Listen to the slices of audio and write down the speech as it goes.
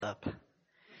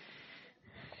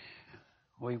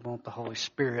We want the Holy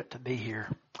Spirit to be here.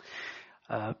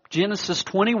 Genesis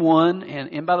 21,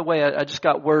 and by the way, I just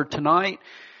got word tonight,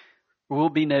 there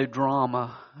will be no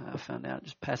drama. I found out,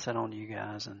 just pass that on to you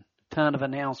guys. And a ton of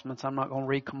announcements. I'm not going to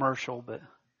read commercial, but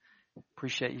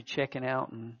appreciate you checking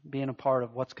out and being a part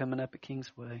of what's coming up at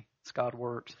Kingsway. It's God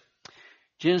Works.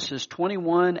 Genesis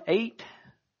 21, 8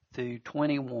 through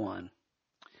 21.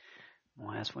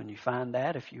 I'll ask when you find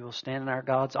that if you will stand in our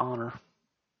God's honor.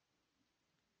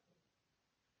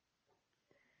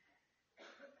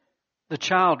 The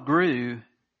child grew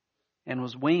and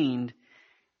was weaned,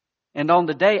 and on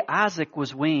the day Isaac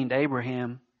was weaned,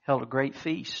 Abraham held a great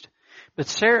feast. But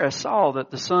Sarah saw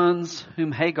that the sons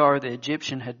whom Hagar the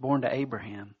Egyptian had borne to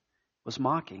Abraham was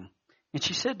mocking. And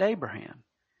she said to Abraham,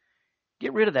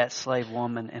 "Get rid of that slave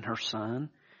woman and her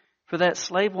son, for that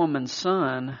slave woman's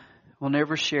son will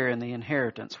never share in the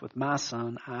inheritance with my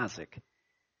son Isaac."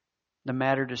 The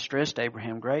matter distressed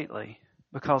Abraham greatly,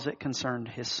 because it concerned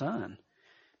his son.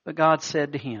 But God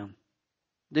said to him,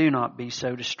 "Do not be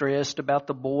so distressed about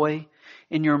the boy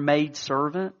and your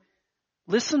maidservant.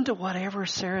 Listen to whatever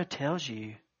Sarah tells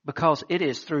you, because it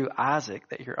is through Isaac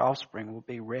that your offspring will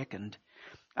be reckoned.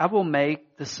 I will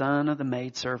make the son of the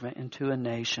maidservant into a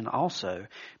nation also,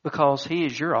 because he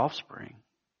is your offspring."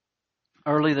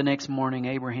 Early the next morning,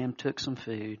 Abraham took some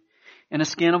food and a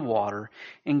skin of water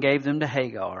and gave them to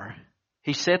Hagar.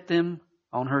 He set them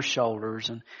on her shoulders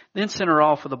and then sent her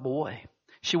off with the boy.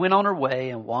 She went on her way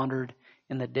and wandered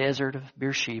in the desert of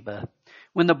Beersheba.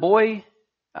 When the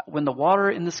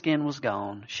water in the skin was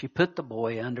gone, she put the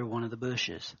boy under one of the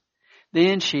bushes.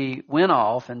 Then she went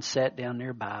off and sat down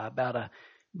nearby, about a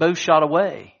bow shot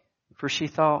away, for she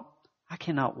thought, "I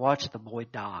cannot watch the boy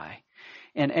die."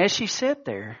 And as she sat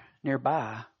there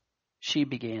nearby, she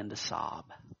began to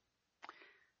sob.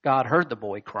 God heard the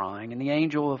boy crying, and the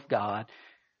angel of God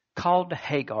called to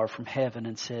Hagar from heaven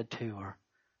and said to her,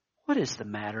 "What is the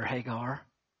matter, Hagar?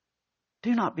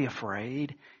 Do not be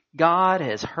afraid. God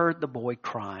has heard the boy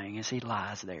crying as he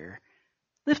lies there.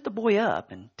 Lift the boy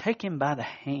up and take him by the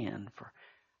hand, for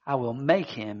I will make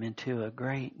him into a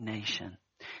great nation."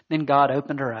 Then God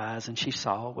opened her eyes, and she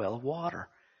saw a well of water.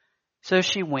 So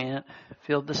she went,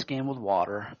 filled the skin with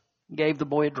water, gave the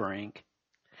boy a drink.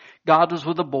 God was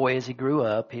with the boy as he grew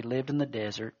up. He lived in the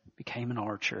desert, became an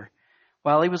archer.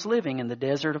 While he was living in the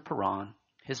desert of Paran,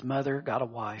 his mother got a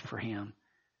wife for him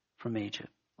from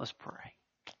Egypt. Let's pray.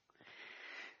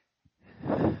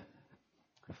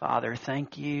 Father,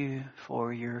 thank you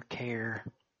for your care,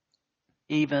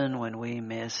 even when we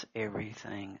mess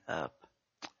everything up.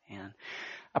 And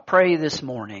I pray this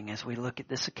morning as we look at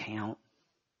this account,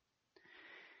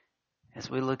 as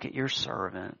we look at your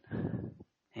servant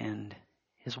and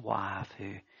his wife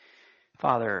who,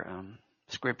 Father,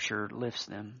 Scripture lifts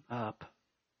them up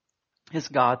as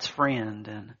God's friend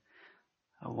and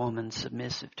a woman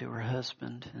submissive to her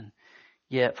husband. And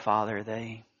yet, Father,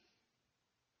 they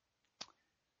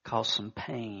cause some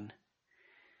pain.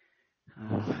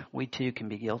 We too can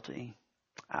be guilty.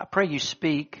 I pray you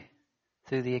speak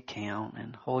through the account.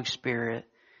 And Holy Spirit,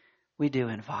 we do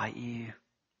invite you,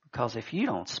 because if you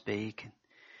don't speak,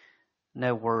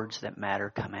 no words that matter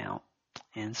come out.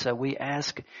 And so we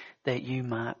ask that you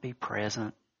might be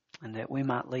present and that we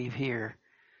might leave here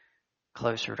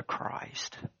closer to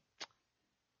Christ.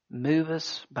 Move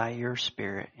us by your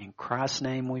Spirit. In Christ's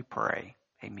name we pray.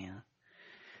 Amen.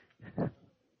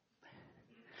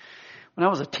 When I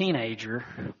was a teenager,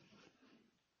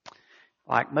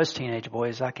 like most teenage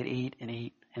boys, I could eat and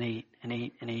eat and eat and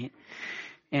eat and eat.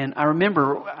 And I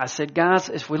remember I said, "Guys,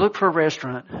 if we look for a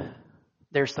restaurant,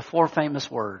 there's the 4 famous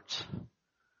words.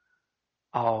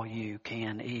 All you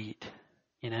can eat."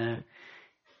 You know,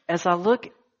 as I look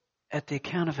at the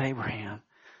account of Abraham,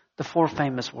 the 4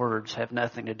 famous words have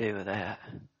nothing to do with that.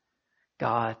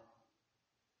 God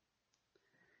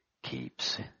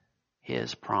keeps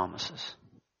his promises.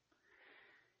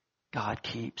 God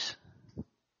keeps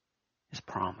his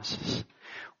promises.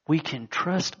 We can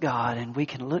trust God and we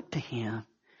can look to him.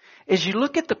 As you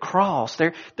look at the cross,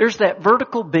 there's that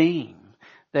vertical beam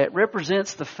that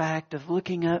represents the fact of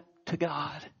looking up to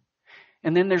God.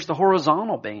 And then there's the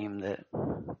horizontal beam that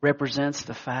represents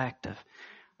the fact of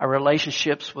our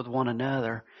relationships with one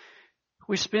another.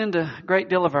 We spend a great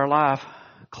deal of our life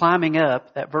climbing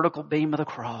up that vertical beam of the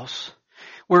cross.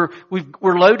 We're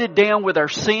loaded down with our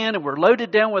sin, and we're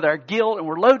loaded down with our guilt, and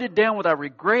we're loaded down with our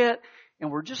regret, and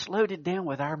we're just loaded down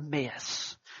with our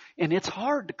mess. And it's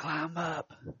hard to climb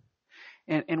up.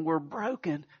 And we're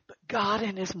broken, but God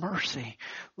in his mercy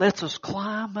lets us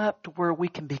climb up to where we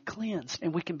can be cleansed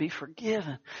and we can be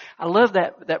forgiven. I love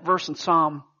that verse in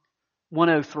Psalm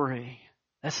 103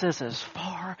 that says, "As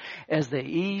far far as the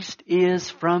east is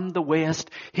from the west.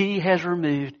 He has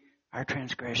removed our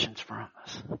transgressions from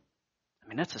us. I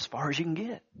mean, that's as far as you can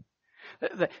get.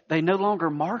 They no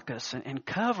longer mark us and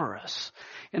cover us.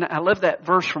 And I love that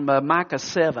verse from Micah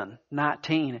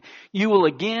 7:19. You will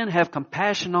again have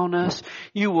compassion on us.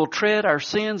 You will tread our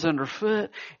sins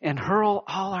underfoot and hurl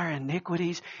all our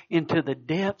iniquities into the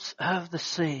depths of the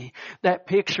sea. That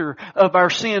picture of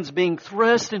our sins being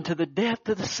thrust into the depth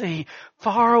of the sea,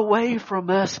 far away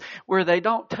from us, where they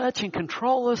don't touch and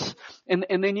control us. And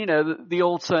then, you know, the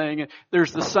old saying,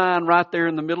 there's the sign right there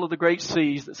in the middle of the great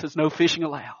seas that says no fishing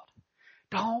allowed.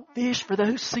 Don't fish for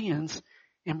those sins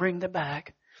and bring them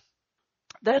back.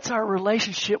 That's our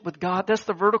relationship with God. That's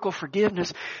the vertical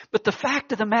forgiveness. But the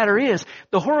fact of the matter is,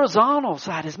 the horizontal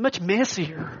side is much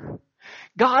messier.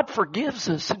 God forgives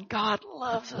us and God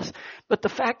loves us. But the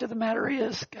fact of the matter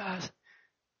is, guys,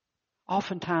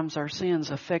 oftentimes our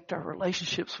sins affect our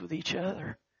relationships with each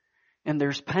other. And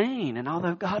there's pain. And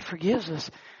although God forgives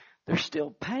us, there's still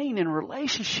pain in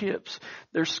relationships.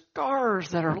 There's scars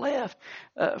that are left.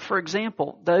 For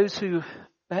example, those who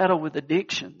battle with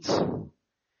addictions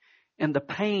and the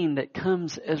pain that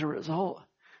comes as a result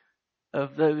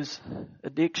of those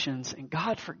addictions. And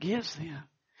God forgives them.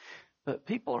 But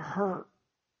people are hurt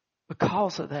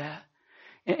because of that.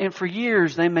 And for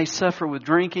years they may suffer with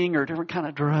drinking or different kind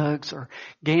of drugs or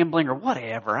gambling or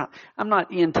whatever. I'm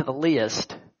not into the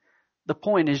list. The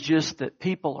point is just that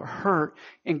people are hurt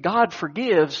and God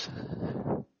forgives,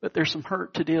 but there's some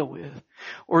hurt to deal with.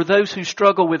 Or those who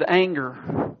struggle with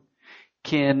anger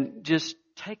can just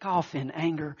take off in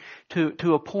anger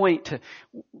to a point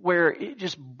where it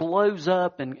just blows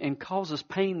up and causes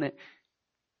pain that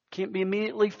can't be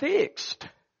immediately fixed.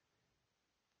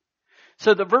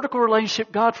 So the vertical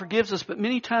relationship, God forgives us, but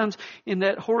many times in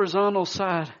that horizontal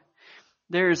side,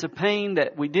 there is a pain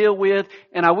that we deal with,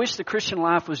 and I wish the Christian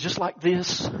life was just like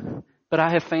this, but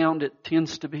I have found it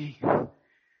tends to be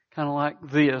kind of like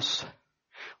this.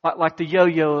 Like the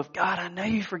yo-yo of, God, I know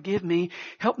you forgive me.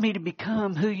 Help me to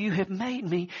become who you have made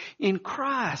me in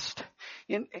Christ.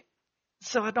 And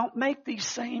so I don't make these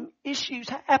same issues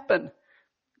happen.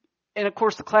 And of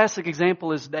course, the classic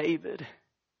example is David.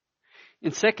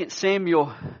 In 2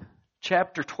 Samuel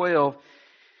chapter 12,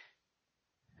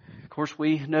 of course,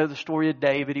 we know the story of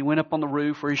David. He went up on the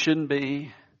roof where he shouldn't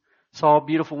be, saw a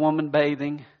beautiful woman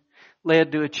bathing,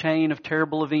 led to a chain of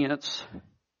terrible events.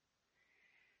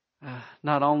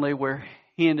 Not only where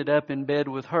he ended up in bed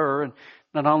with her, and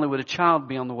not only would a child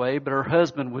be on the way, but her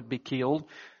husband would be killed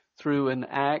through an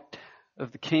act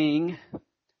of the king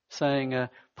saying,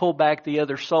 pull back the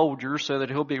other soldiers so that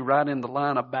he'll be right in the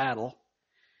line of battle.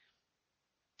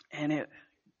 And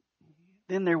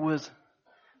then there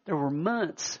were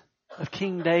months of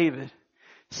King David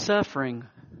suffering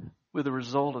with the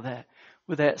result of that,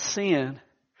 with that sin.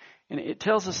 And it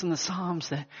tells us in the Psalms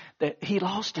that he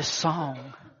lost his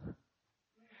song,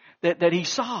 that he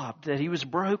sobbed, that he was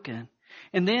broken.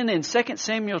 And then in 2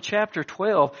 Samuel chapter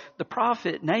 12, the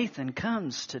prophet Nathan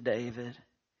comes to David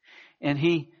and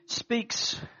he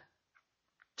speaks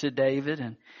to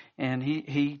David and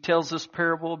he tells this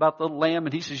parable about the lamb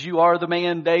and he says, you are the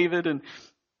man, David. And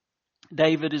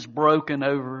David is broken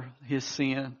over his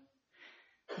sin.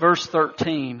 Verse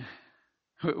 13,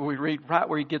 we read right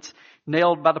where he gets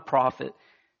nailed by the prophet.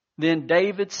 Then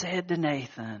David said to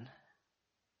Nathan,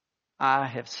 I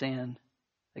have sinned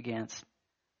against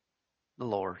the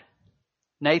Lord.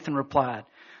 Nathan replied,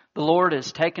 the Lord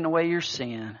has taken away your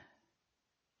sin.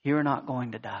 You're not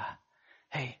going to die.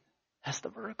 Hey, that's the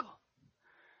vertical.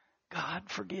 God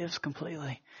forgives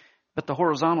completely. But the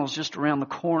horizontal is just around the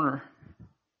corner.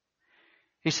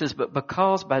 He says, but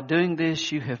because by doing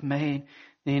this you have made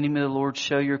the enemy of the Lord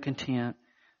show your contempt,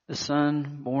 the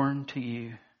son born to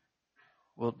you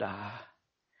will die.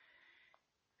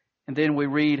 And then we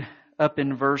read up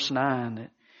in verse 9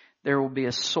 that there will be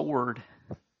a sword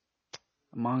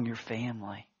among your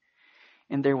family.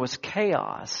 And there was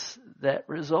chaos that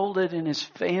resulted in his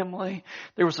family.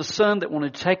 There was a son that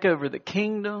wanted to take over the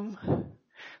kingdom.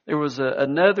 There was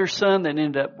another son that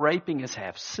ended up raping his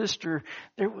half-sister.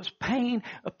 There was pain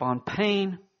upon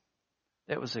pain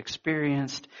that was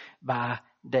experienced by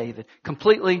David.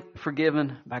 Completely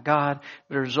forgiven by God,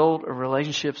 but a result of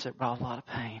relationships that brought a lot of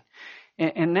pain.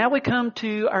 And now we come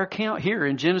to our account here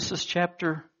in Genesis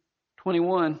chapter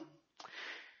 21.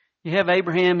 You have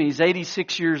Abraham, he's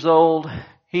 86 years old.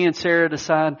 He and Sarah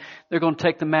decide they're going to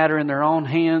take the matter in their own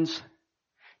hands,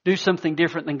 do something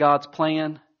different than God's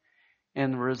plan.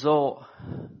 And the result,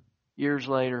 years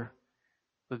later,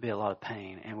 would be a lot of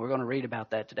pain. And we're going to read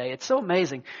about that today. It's so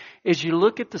amazing. As you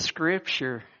look at the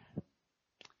Scripture's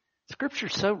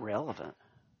so relevant.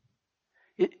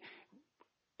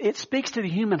 It speaks to the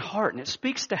human heart, and it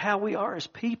speaks to how we are as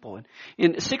people. And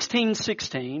in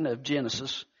 16:16 of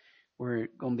Genesis, we're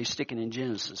going to be sticking in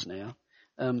Genesis now.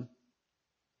 The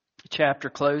chapter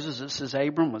closes. It says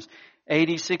Abram was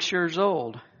 86 years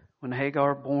old when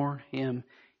Hagar bore him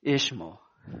Ishmael.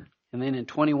 And then in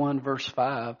 21 verse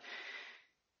 5,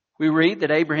 we read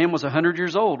that Abraham was 100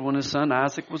 years old when his son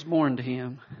Isaac was born to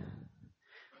him.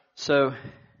 So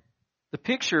the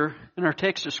picture in our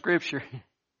text of Scripture,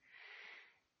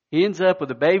 he ends up with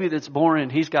a baby that's born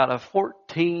and he's got a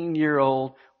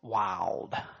 14-year-old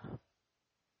wild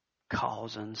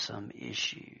causing some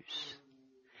issues.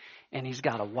 And he's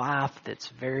got a wife that's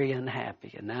very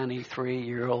unhappy, a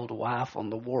 93-year-old wife on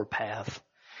the warpath.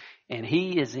 And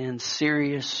he is in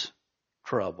serious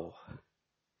trouble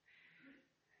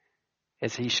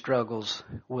as he struggles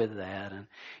with that.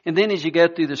 And then as you go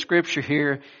through the Scripture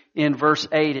here, in verse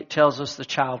 8, it tells us the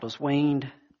child was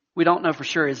weaned. We don't know for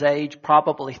sure his age,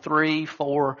 probably 3,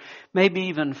 4, maybe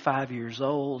even 5 years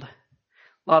old. A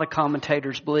lot of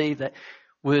commentators believe that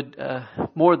would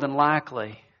more than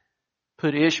likely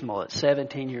put Ishmael at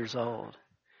 17 years old.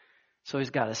 So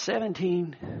he's got a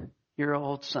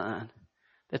 17-year-old son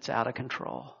that's out of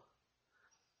control.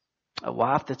 A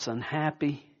wife that's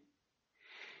unhappy.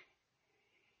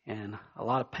 And a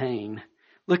lot of pain.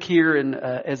 Look here,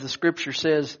 as the Scripture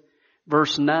says,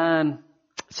 verse 9,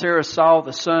 Sarah saw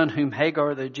the son whom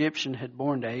Hagar the Egyptian had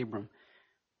borne to Abram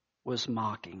was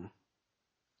mocking.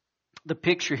 The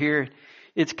picture here,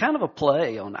 it's kind of a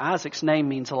play on Isaac's name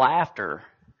means laughter.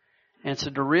 And it's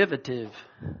a derivative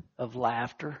of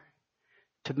laughter,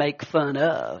 to make fun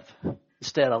of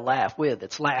instead of laugh with.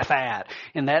 It's laugh at.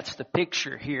 And that's the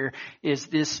picture here, is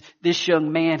this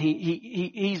young man,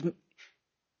 he's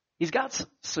got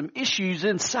some issues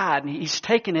inside, and he's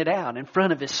taking it out in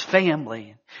front of his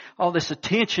family. All this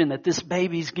attention that this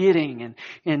baby's getting,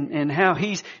 and how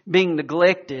he's being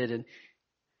neglected.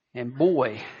 And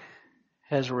boy,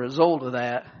 as a result of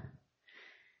that,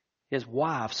 his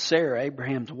wife, Sarah,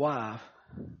 Abraham's wife,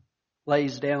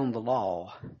 lays down the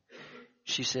law.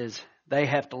 She says they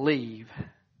have to leave.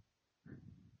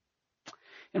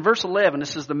 In verse 11, it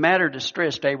says, the matter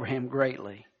distressed Abraham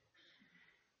greatly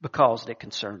because it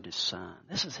concerned his son.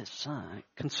 This is his son. It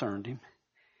concerned him.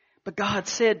 But God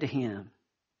said to him,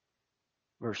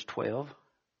 verse 12,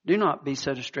 do not be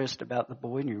so distressed about the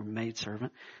boy and your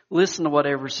maidservant. Listen to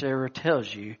whatever Sarah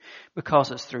tells you, because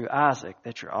it's through Isaac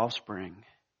that your offspring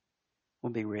will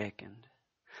be reckoned.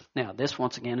 Now, this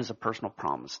once again is a personal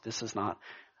promise. This is not,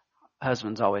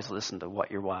 husbands always listen to what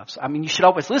your wife says. I mean, you should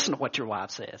always listen to what your wife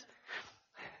says.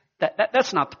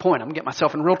 That's not the point. I'm going to get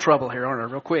myself in real trouble here, aren't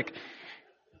I, real quick.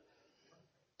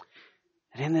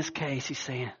 And in this case, he's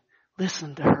saying,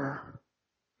 listen to her.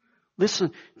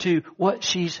 Listen to what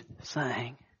she's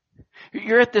saying.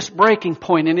 You're at this breaking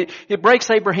point, and it breaks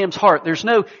Abraham's heart. There's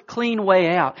no clean way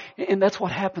out. And that's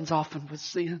what happens often with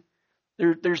sin.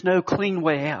 There's no clean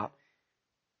way out.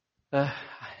 I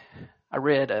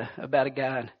read about a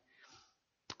guy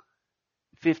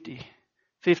 50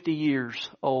 years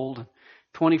old,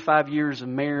 25 years of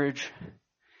marriage,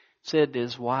 said to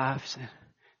his wife,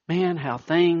 man, how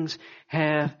things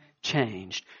have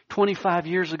changed. 25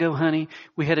 years ago, honey,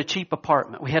 we had a cheap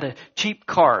apartment. We had a cheap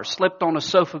car, slept on a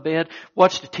sofa bed,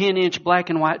 watched a 10-inch black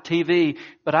and white TV,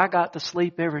 but I got to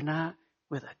sleep every night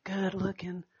with a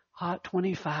good-looking, hot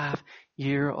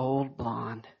 25-year-old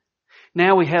blonde.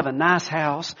 Now we have a nice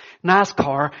house, nice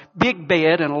car, big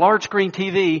bed, and a large screen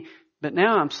TV, but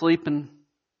now I'm sleeping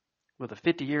with a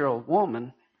 50-year-old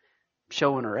woman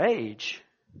showing her age.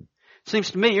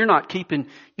 Seems to me you're not keeping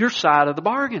your side of the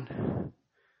bargain.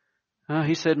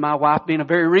 He said, my wife, being a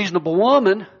very reasonable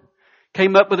woman,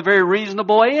 came up with a very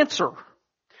reasonable answer.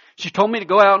 She told me to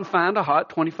go out and find a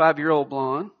hot 25-year-old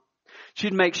blonde.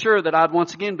 She'd make sure that I'd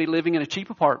once again be living in a cheap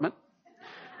apartment,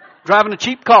 driving a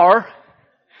cheap car,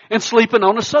 and sleeping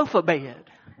on a sofa bed.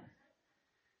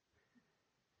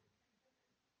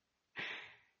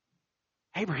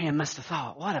 Abraham must have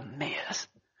thought, what a mess.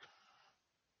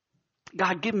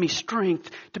 God, give me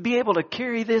strength to be able to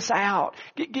carry this out.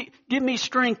 Give me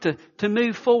strength to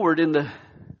move forward in the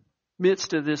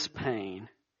midst of this pain.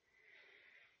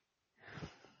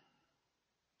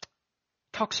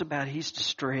 Talks about he's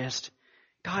distressed.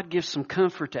 God gives some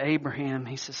comfort to Abraham.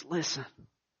 He says, listen,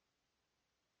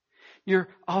 your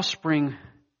offspring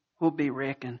will be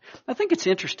reckoned. I think it's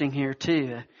interesting here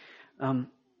too.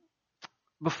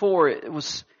 Before it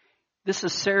was, this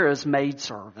is Sarah's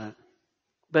maidservant.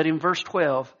 But in verse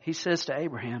 12, he says to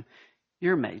Abraham,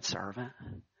 your maidservant.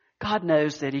 God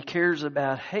knows that he cares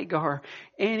about Hagar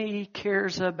and he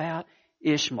cares about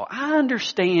Ishmael. I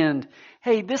understand,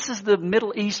 hey, this is the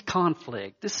Middle East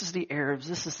conflict. This is the Arabs.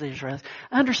 This is the Israelis.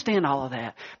 I understand all of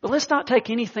that. But let's not take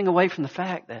anything away from the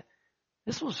fact that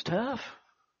this was tough.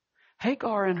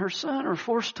 Hagar and her son are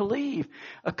forced to leave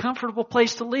a comfortable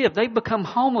place to live. They've become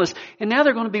homeless, and now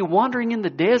they're going to be wandering in the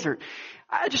desert.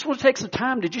 I just want to take some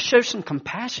time to just show some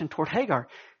compassion toward Hagar.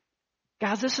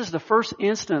 Guys, this is the first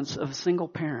instance of a single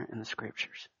parent in the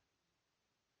Scriptures.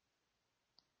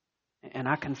 And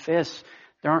I confess,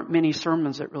 there aren't many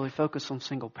sermons that really focus on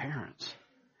single parents.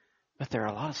 But there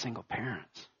are a lot of single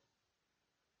parents.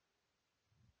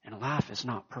 And life is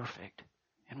not perfect.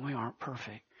 And we aren't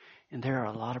perfect. And there are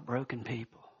a lot of broken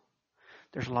people.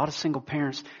 There's a lot of single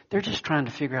parents. They're just trying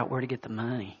to figure out where to get the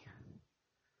money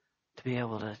to be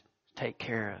able to take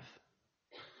care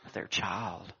of their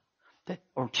child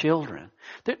or children.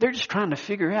 They're just trying to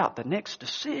figure out the next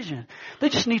decision. They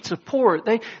just need support.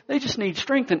 They just need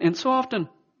strength. And so often,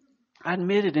 I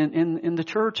admit it in the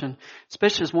church, and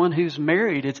especially as one who's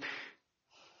married, it's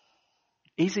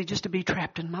easy just to be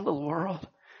trapped in my little world.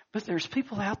 But there's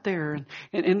people out there,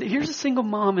 and here's a single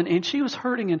mom, and she was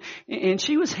hurting, and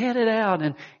she was headed out,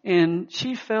 and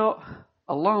she felt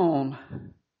alone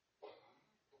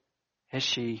as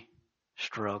she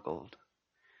struggled.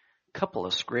 A couple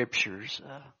of scriptures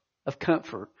of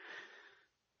comfort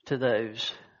to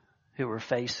those who were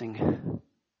facing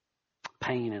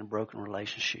pain in a broken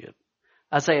relationship.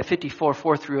 Isaiah 54,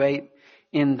 4-8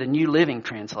 in the New Living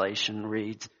Translation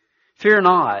reads, "Fear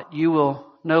not, you will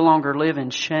no longer live in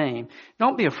shame.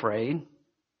 Don't be afraid.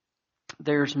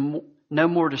 There's no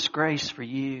more disgrace for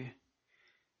you.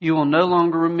 You will no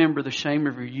longer remember the shame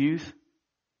of your youth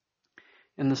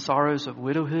and the sorrows of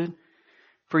widowhood.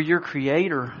 For your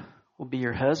Creator will be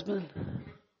your husband.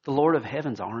 The Lord of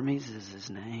heaven's armies is His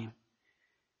name.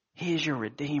 He is your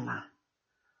Redeemer,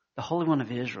 the Holy One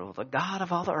of Israel, the God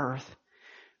of all the earth.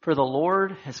 For the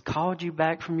Lord has called you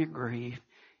back from your grief,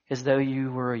 as though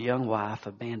you were a young wife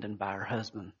abandoned by her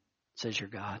husband, says your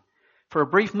God. For a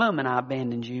brief moment I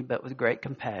abandoned you, but with great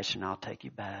compassion I'll take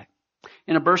you back.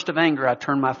 In a burst of anger I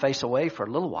turned my face away for a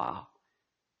little while,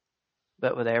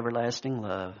 but with everlasting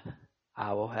love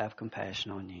I will have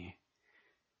compassion on you,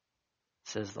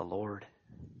 says the Lord,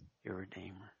 your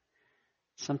Redeemer."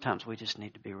 Sometimes we just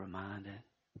need to be reminded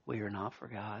we are not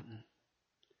forgotten,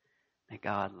 that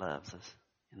God loves us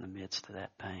in the midst of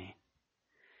that pain.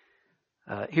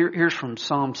 Here's from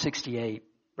Psalm 68,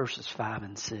 verses 5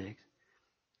 and 6.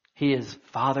 He is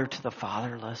father to the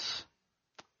fatherless,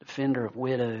 defender of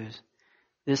widows.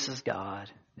 This is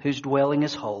God, whose dwelling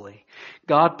is holy.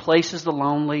 God places the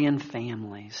lonely in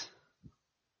families.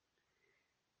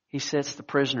 He sets the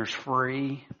prisoners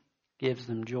free, gives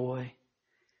them joy,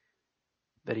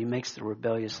 but He makes the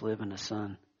rebellious live in a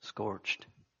sun-scorched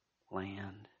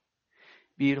land.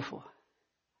 Beautiful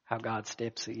how God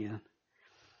steps in.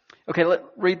 Okay, let's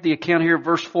read the account here,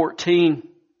 verse 14.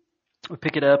 We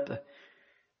pick it up.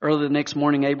 Early the next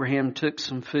morning, Abraham took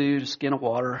some food, a skin of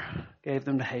water, gave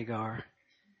them to Hagar.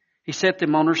 He set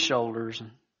them on her shoulders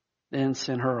and then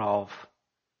sent her off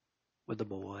with the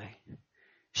boy.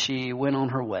 She went on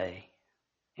her way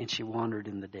and she wandered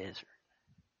in the desert.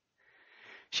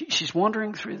 She's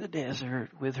wandering through the desert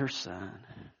with her son.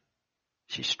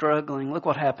 She's struggling. Look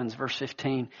what happens, verse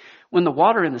 15. When the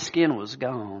water in the skin was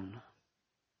gone,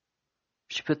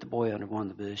 she put the boy under one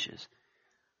of the bushes.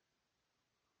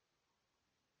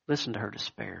 Listen to her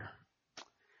despair.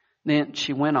 Then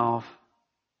she went off,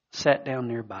 sat down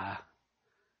nearby,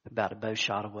 about a bow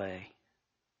shot away,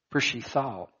 for she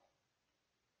thought,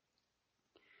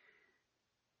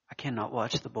 I cannot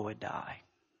watch the boy die.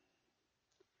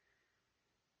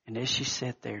 And as she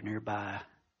sat there nearby,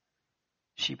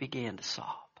 she began to sob.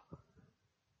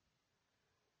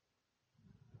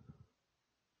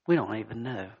 We don't even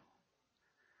know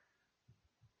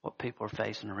what people are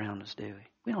facing around us, do we?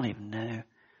 We don't even know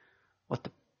what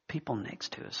the people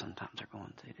next to us sometimes are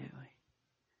going through, do we?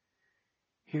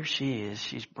 Here she is.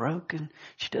 She's broken.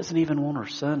 She doesn't even want her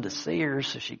son to see her,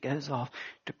 so she goes off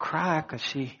to cry because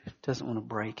she doesn't want to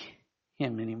break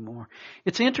him anymore.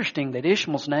 It's interesting that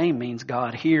Ishmael's name means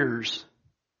God hears.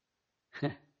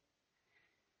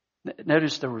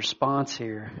 Notice the response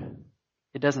here.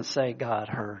 It doesn't say God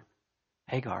heard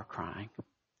Hagar crying.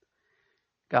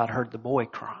 God heard the boy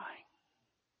crying.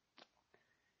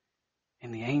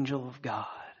 And the angel of God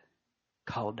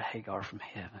called to Hagar from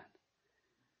heaven.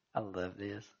 I love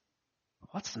this.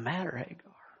 What's the matter,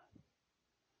 Hagar?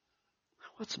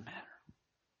 What's the matter?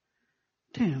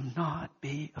 Do not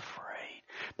be afraid.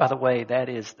 By the way, that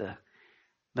is the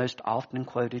most often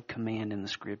quoted command in the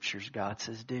Scriptures. God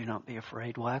says, do not be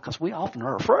afraid. Why? Because we often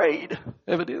are afraid,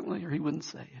 evidently, or He wouldn't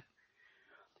say it.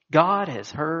 God has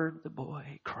heard the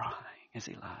boy crying as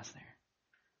he lies there.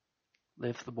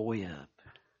 Lift the boy up.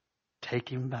 Take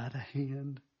him by the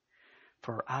hand.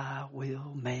 For I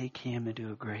will make him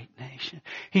into a great nation.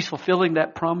 He's fulfilling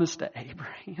that promise to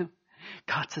Abraham.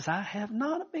 God says, I have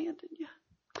not abandoned you.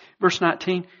 Verse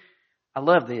 19, I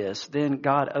love this. Then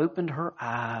God opened her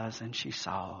eyes and she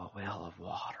saw a well of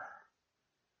water.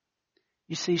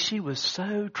 You see, she was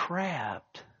so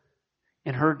trapped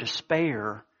in her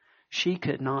despair, she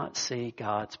could not see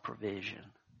God's provision.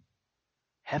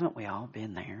 Haven't we all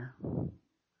been there?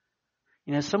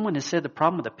 You know, someone has said the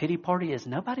problem with the pity party is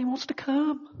nobody wants to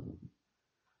come.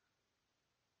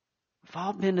 We've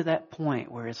all been to that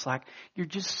point where it's like you're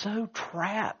just so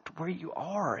trapped where you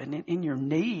are and in your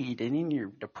need and in your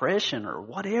depression or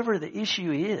whatever the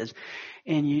issue is,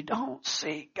 and you don't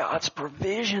see God's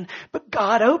provision. But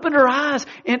God opened her eyes,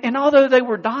 and although they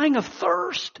were dying of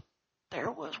thirst,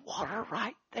 there was water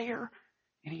right there,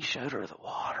 and He showed her the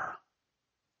water.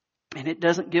 And it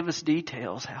doesn't give us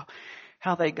details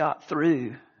how they got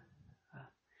through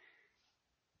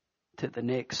to the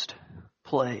next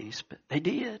place, but they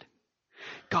did.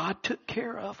 God took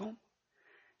care of them.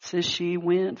 It says she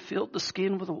went, filled the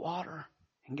skin with the water,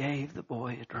 and gave the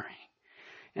boy a drink.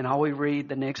 And all we read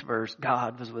the next verse,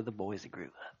 God was with the boy as he grew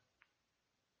up.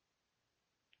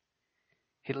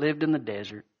 He lived in the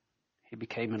desert. He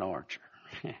became an archer.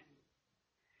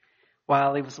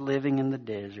 While he was living in the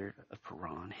desert of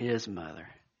Paran, his mother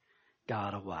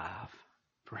got a wife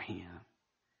for him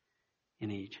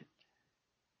in Egypt.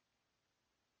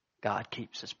 God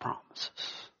keeps His promises.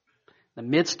 In the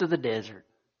midst of the desert,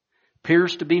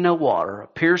 appears to be no water,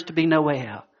 appears to be no way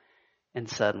out, and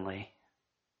suddenly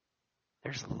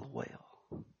there's a little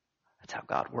well. That's how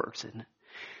God works, isn't it?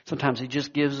 Sometimes He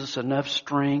just gives us enough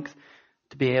strength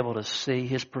to be able to see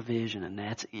His provision, and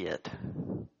that's it.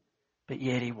 But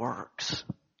yet He works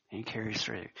and He carries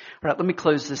through. All right, let me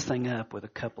close this thing up with a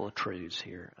couple of truths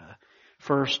here.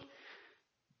 First,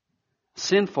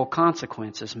 sinful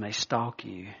consequences may stalk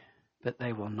you, but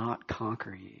they will not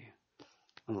conquer you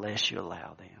unless you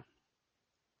allow them.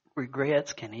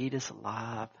 Regrets can eat us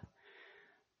alive.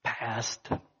 Past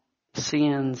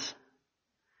sins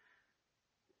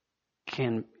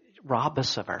can rob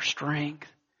us of our strength,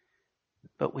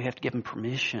 but we have to give them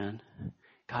permission.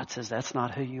 God says, that's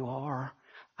not who you are.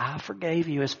 I forgave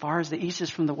you as far as the east is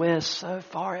from the west. So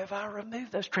far have I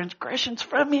removed those transgressions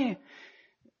from you.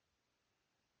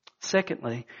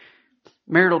 Secondly,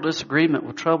 marital disagreement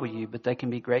will trouble you, but they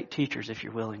can be great teachers if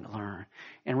you're willing to learn.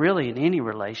 And really, in any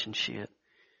relationship,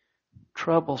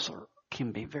 troubles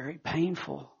can be very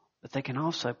painful, but they can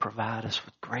also provide us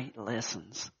with great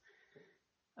lessons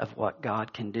of what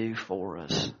God can do for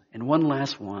us. And one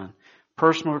last one,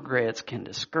 personal regrets can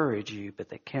discourage you, but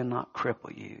they cannot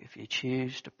cripple you if you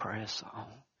choose to press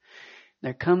on.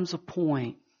 There comes a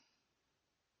point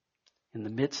in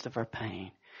the midst of our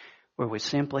pain where we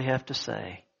simply have to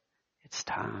say, it's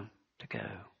time to go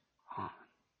on.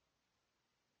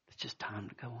 It's just time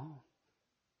to go on.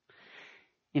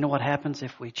 You know what happens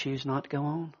if we choose not to go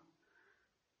on?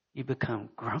 You become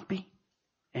grumpy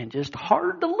and just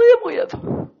hard to live with.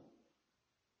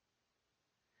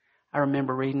 I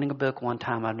remember reading a book one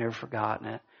time. I've never forgotten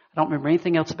it. I don't remember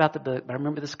anything else about the book, but I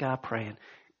remember this guy praying,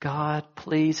 God,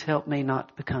 please help me not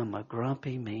to become a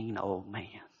grumpy, mean old man.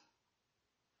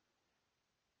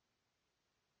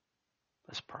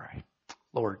 Let's pray.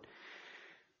 Lord,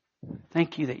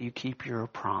 thank you that you keep your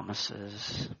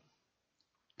promises.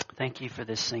 Thank you for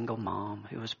this single mom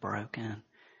who was broken,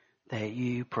 that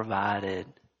you provided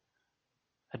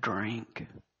a drink.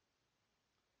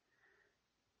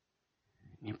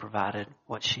 You provided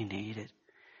what she needed.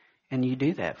 And you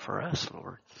do that for us,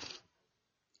 Lord.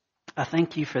 I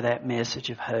thank you for that message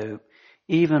of hope,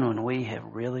 even when we have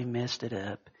really messed it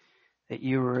up, that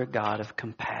you are a God of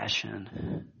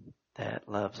compassion that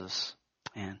loves us.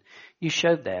 And you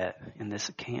showed that in this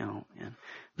account. And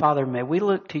Father, may we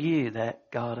look to you,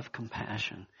 that God of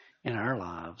compassion, in our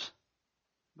lives,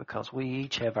 because we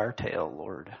each have our tale,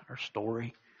 Lord, our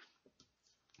story.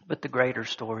 But the greater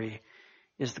story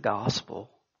is the gospel.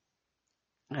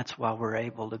 That's why we're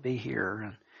able to be here,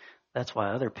 and that's why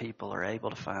other people are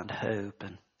able to find hope.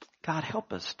 And God,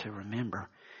 help us to remember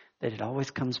that it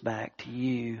always comes back to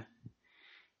you.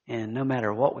 And no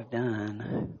matter what we've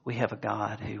done, we have a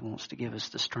God who wants to give us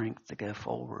the strength to go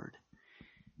forward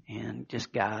and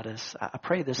just guide us. I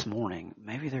pray this morning,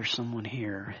 maybe there's someone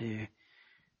here who,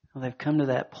 well, they've come to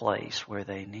that place where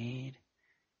they need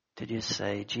to just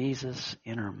say, Jesus,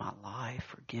 enter my life,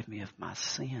 forgive me of my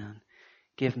sin,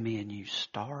 give me a new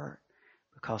start,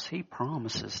 because He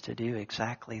promises to do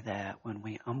exactly that when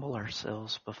we humble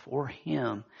ourselves before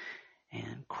Him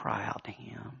and cry out to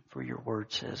Him. For your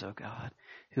word says, oh God,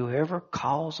 whoever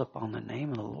calls upon the name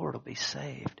of the Lord will be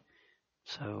saved.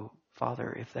 So,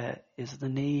 Father, if that is the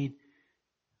need,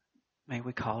 may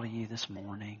we call to you this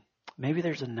morning. Maybe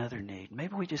there's another need.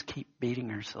 Maybe we just keep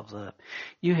beating ourselves up.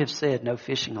 You have said no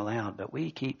fishing allowed, but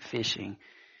we keep fishing,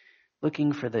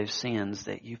 looking for those sins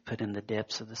that you've put in the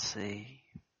depths of the sea.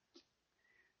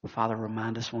 Father,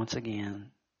 remind us once again,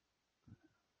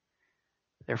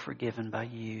 they're forgiven by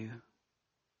you.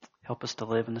 Help us to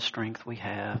live in the strength we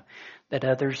have, that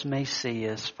others may see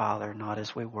us, Father, not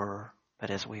as we were, but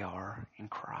as we are in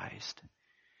Christ.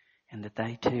 And that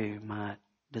they too might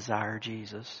desire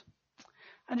Jesus.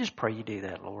 I just pray you do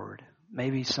that, Lord.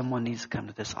 Maybe someone needs to come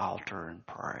to this altar and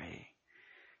pray.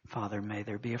 Father, may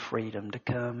there be a freedom to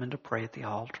come and to pray at the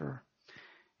altar.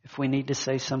 If we need to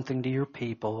say something to your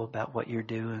people about what you're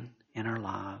doing in our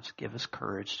lives, give us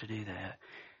courage to do that.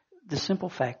 The simple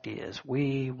fact is,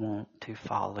 we want to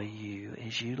follow you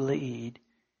as you lead.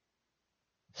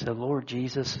 So, Lord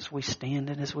Jesus, as we stand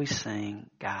and as we sing,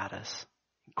 guide us.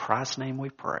 In Christ's name we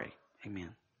pray. Amen.